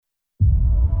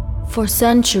For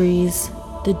centuries,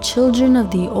 the children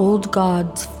of the old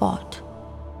gods fought.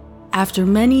 After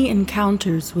many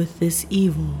encounters with this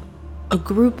evil, a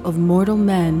group of mortal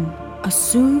men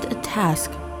assumed a task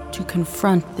to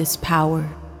confront this power.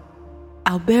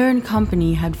 Albert and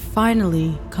company had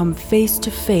finally come face to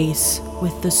face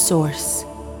with the Source,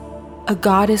 a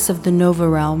goddess of the Nova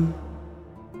Realm.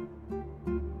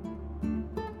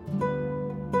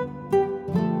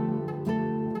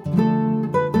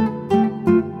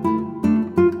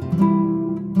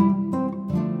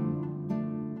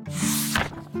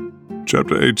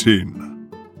 Chapter 18.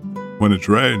 When it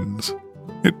rains,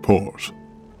 it pours.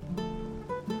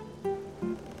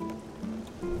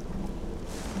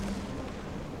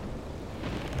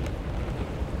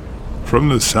 From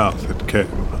the south it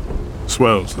came,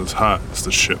 swells as high as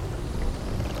the ship,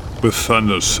 with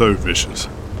thunder so vicious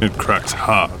it cracks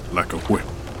hard like a whip.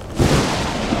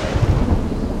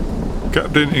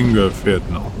 Captain Ingo feared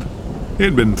not. He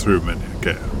had been through many a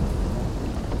gale.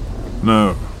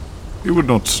 No, he would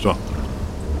not stop.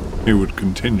 He would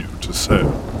continue to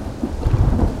sail.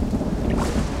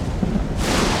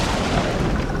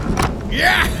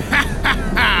 Yeah!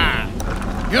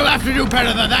 You'll have to do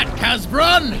better than that,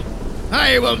 Casbron!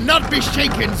 I will not be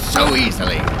shaken so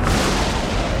easily!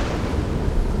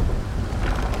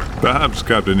 Perhaps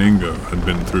Captain Ingo had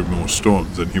been through more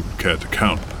storms than he would care to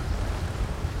count.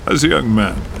 As a young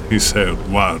man, he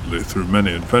sailed wildly through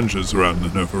many adventures around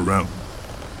the Nova Realm.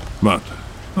 But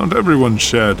not everyone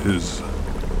shared his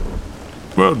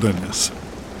worldliness.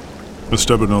 A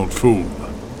stubborn old fool.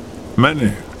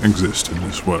 Many exist in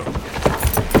this world.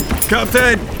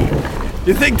 Captain!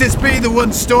 You think this be the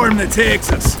one storm that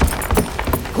takes us?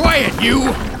 Quiet,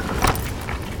 you!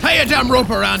 Tie a damn rope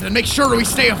around and make sure we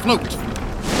stay afloat.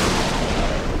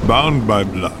 Bound by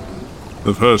blood,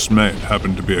 the first mate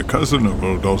happened to be a cousin of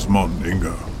old Osmond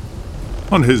Ingo.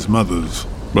 On his mother's,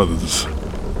 brother's,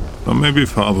 or maybe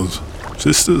father's,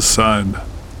 sister's side,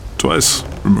 twice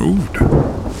removed.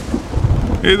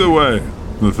 Either way,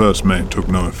 the first mate took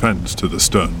no offense to the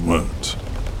stern words.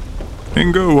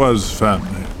 Ingo was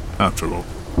family, after all.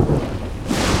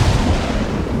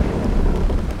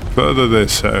 Further they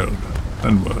sailed,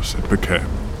 and worse it became.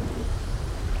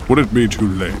 Would it be too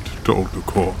late to alter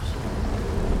course?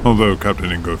 Although Captain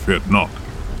Ingo feared not,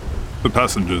 the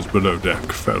passengers below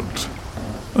deck felt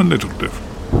a little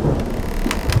different.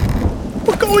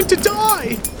 We're going to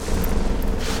die!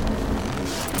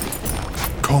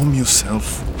 Calm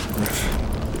yourself,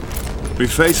 Griff. We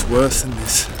face worse than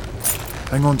this.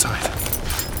 Hang on tight.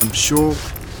 I'm sure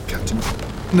Captain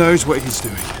knows what he's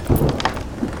doing.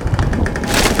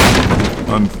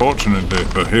 Unfortunately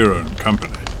for Hero and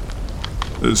company,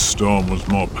 this storm was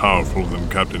more powerful than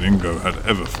Captain Ingo had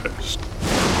ever faced.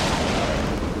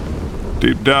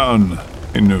 Deep down,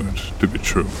 he knew it to be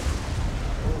true.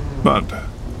 But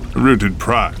rooted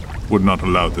pride would not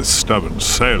allow this stubborn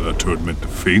sailor to admit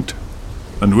defeat,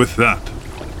 and with that,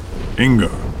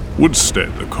 Ingo would stay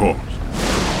the course.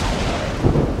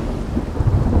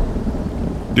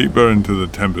 Deeper into the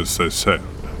tempest they sailed.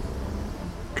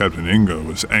 Captain Ingo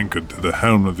was anchored to the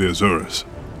helm of the Azores,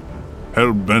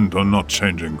 hell-bent on not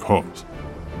changing course.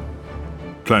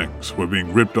 Planks were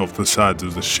being ripped off the sides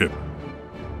of the ship.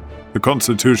 The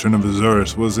constitution of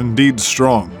Azores was indeed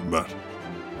strong, but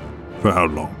for how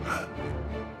long?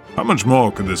 How much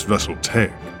more could this vessel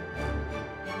take?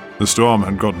 The storm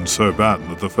had gotten so bad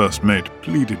that the first mate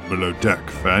pleaded below deck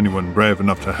for anyone brave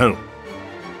enough to help.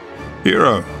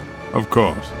 Hero, of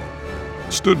course,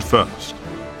 stood first.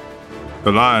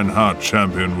 The Lionheart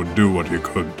champion would do what he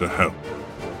could to help.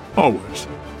 Always.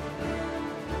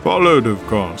 Followed, of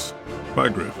course, by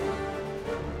Griff.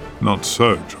 Not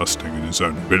so trusting in his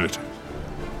own abilities.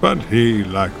 But he,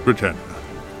 like Britannia,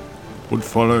 would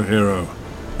follow Hero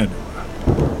anywhere.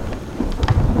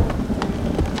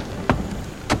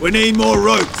 We need more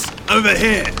ropes! Over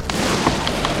here!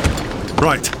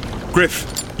 Right. Griff,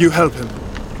 you help him.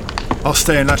 I'll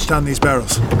stay and latch down these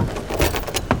barrels.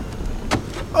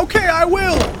 Okay, I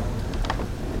will!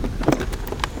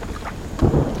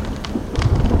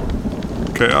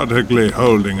 Chaotically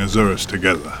holding Azores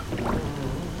together,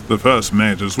 the first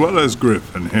mate, as well as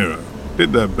Griff and Hero,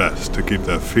 did their best to keep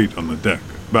their feet on the deck,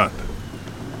 but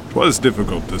 'twas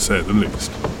difficult to say the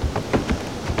least.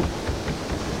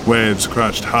 Waves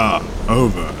crashed hard,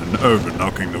 over and over,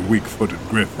 knocking the weak-footed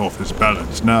Griff off his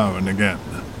balance now and again.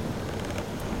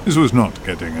 This was not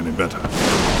getting any better.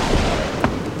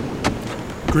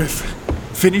 Griff,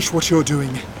 finish what you're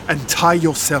doing and tie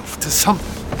yourself to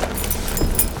something.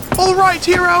 All right,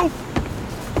 Hero!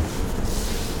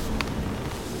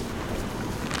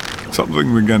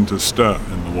 Something began to stir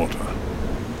in the water.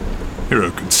 Hero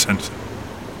could sense it.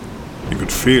 He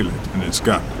could feel it in his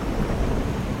gut.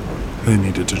 They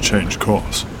needed to change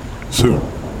course. Soon.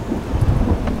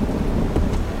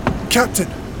 Captain,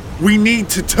 we need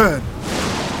to turn.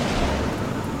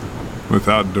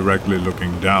 Without directly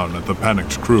looking down at the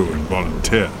panicked crew and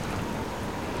volunteers,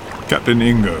 Captain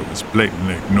Ingo was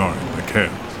blatantly ignoring the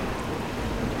chaos.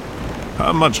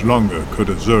 How much longer could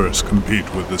Azurus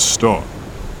compete with this storm?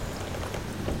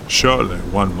 Surely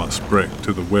one must break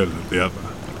to the will of the other.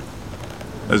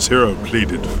 As Hero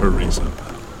pleaded for reason,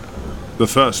 the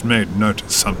first mate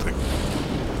noticed something,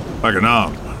 like an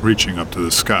arm reaching up to the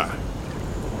sky,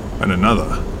 and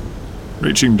another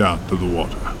reaching down to the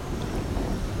water.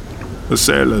 The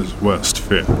sailor's worst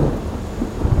fear.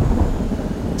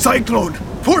 Cyclone!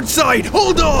 Port side!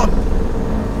 Hold on!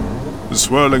 The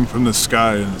swirling from the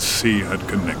sky and sea had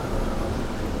connected.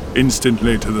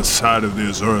 Instantly to the side of the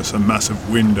Azurus, a massive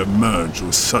wind emerged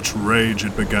with such rage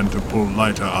it began to pull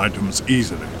lighter items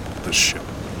easily at the ship.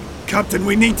 Captain,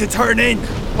 we need to turn in!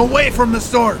 Away from the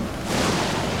storm!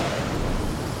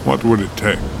 What would it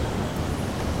take?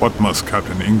 What must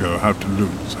Captain Ingo have to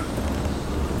lose?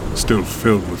 Still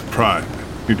filled with pride,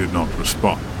 he did not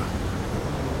respond.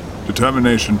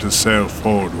 Determination to sail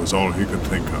forward was all he could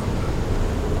think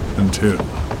of. Until,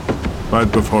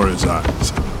 right before his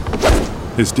eyes,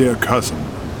 his dear cousin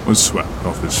was swept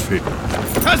off his feet.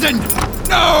 Cousin!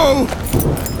 No!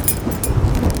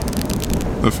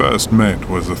 The first mate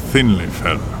was a thinly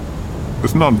fellow,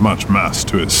 with not much mass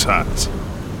to his size.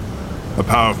 A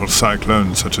powerful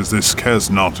cyclone such as this cares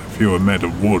not if you are made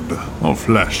of wood or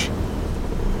flesh.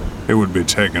 It would be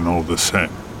taken all the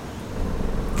same.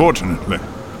 Fortunately,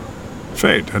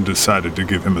 fate had decided to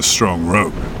give him a strong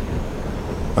rope,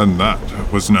 and that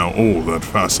was now all that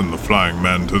fastened the flying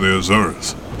man to the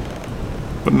Azurus.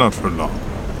 But not for long.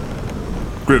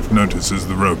 Griff notices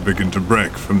the rope begin to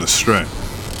break from the strain.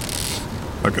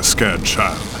 Like a scared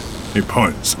child, he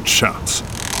points and shouts,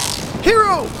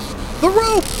 Hero! The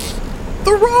rope!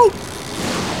 The rope!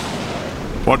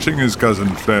 Watching his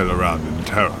cousin flail around in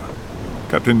terror,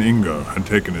 Captain Ingo had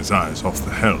taken his eyes off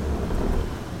the helm.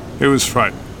 He was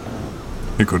frightened.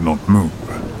 He could not move.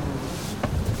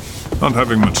 Not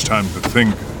having much time to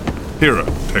think, Hero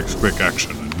takes quick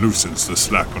action and loosens the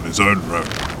slack on his own rope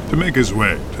to make his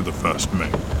way to the first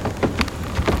mate.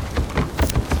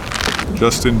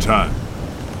 Just in time,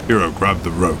 Hero grabbed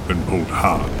the rope and pulled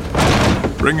hard,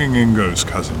 bringing Ingo's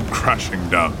cousin crashing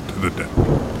down to the deck.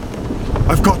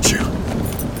 I've got you.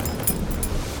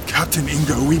 Captain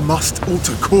Ingo, we must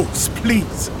alter course,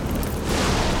 please.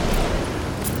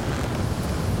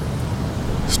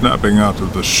 Snapping out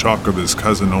of the shock of his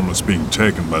cousin almost being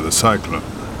taken by the cyclone,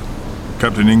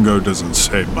 Captain Ingo doesn't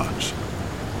say much.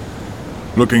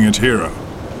 Looking at Hero,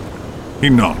 he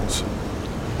nods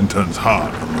and turns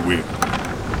hard on the wheel.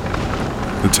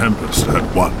 The Tempest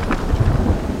had won.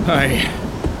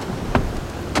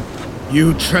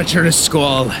 You treacherous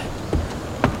squall.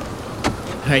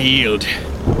 I yield.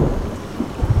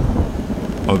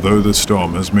 Although the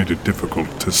storm has made it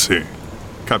difficult to see,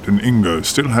 Captain Ingo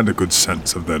still had a good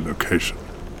sense of their location.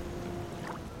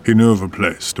 He knew of a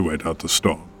place to wait out the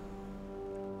storm,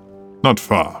 not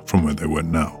far from where they were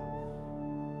now.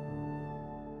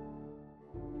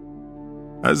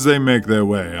 As they make their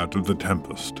way out of the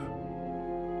Tempest,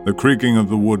 the creaking of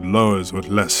the wood lowers with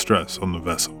less stress on the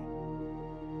vessel.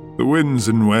 The winds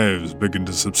and waves begin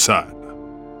to subside,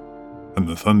 and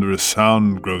the thunderous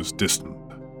sound grows distant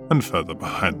and further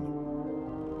behind them.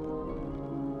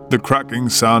 The cracking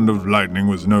sound of lightning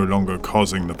was no longer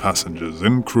causing the passengers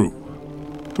and crew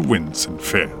to wince in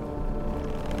fear.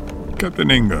 Captain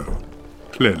Ingo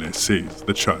clearly sees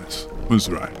the choice was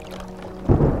right.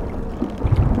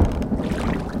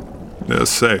 They're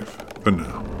safe for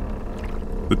now.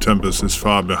 The Tempest is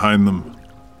far behind them,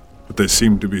 but they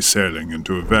seem to be sailing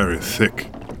into a very thick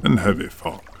and heavy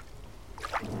fog.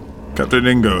 Captain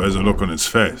Ingo has a look on his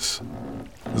face,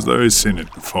 as though he's seen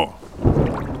it before.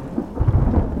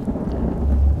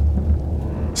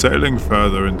 Sailing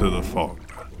further into the fog,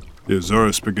 the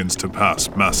Azurus begins to pass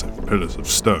massive pillars of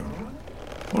stone,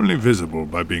 only visible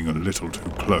by being a little too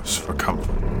close for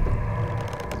comfort.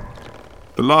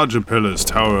 The larger pillars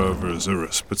tower over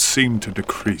Azurus, but seem to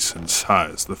decrease in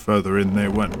size the further in they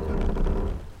went.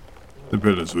 The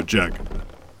pillars were jagged,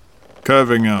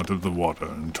 curving out of the water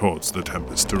and towards the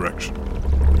Tempest direction.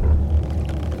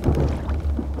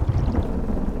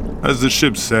 As the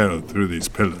ship sailed through these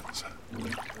pillars,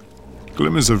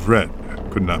 glimmers of red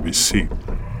could now be seen.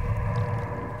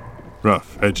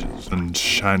 Rough edges and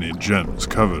shiny gems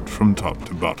covered from top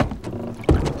to bottom.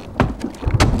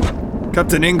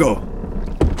 Captain Ingo,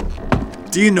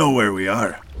 do you know where we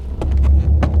are?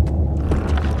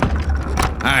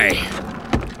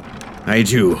 I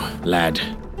do, lad.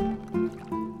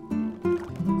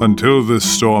 Until this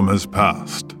storm has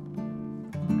passed,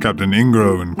 Captain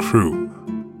Ingro and crew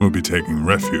will be taking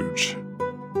refuge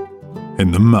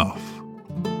in the mouth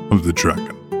of the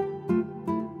dragon.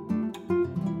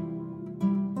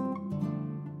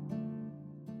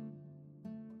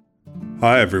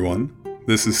 Hi everyone,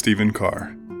 this is Stephen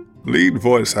Carr, lead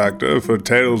voice actor for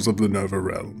Tales of the Nova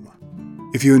Realm.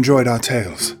 If you enjoyed our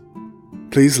tales,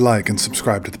 please like and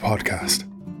subscribe to the podcast.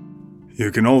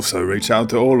 You can also reach out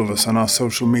to all of us on our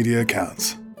social media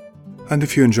accounts. And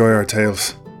if you enjoy our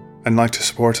tales and like to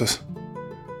support us,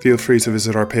 feel free to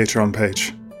visit our Patreon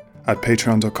page at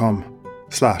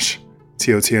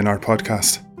patreon.com/TOTNR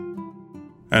podcast.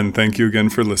 And thank you again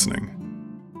for listening.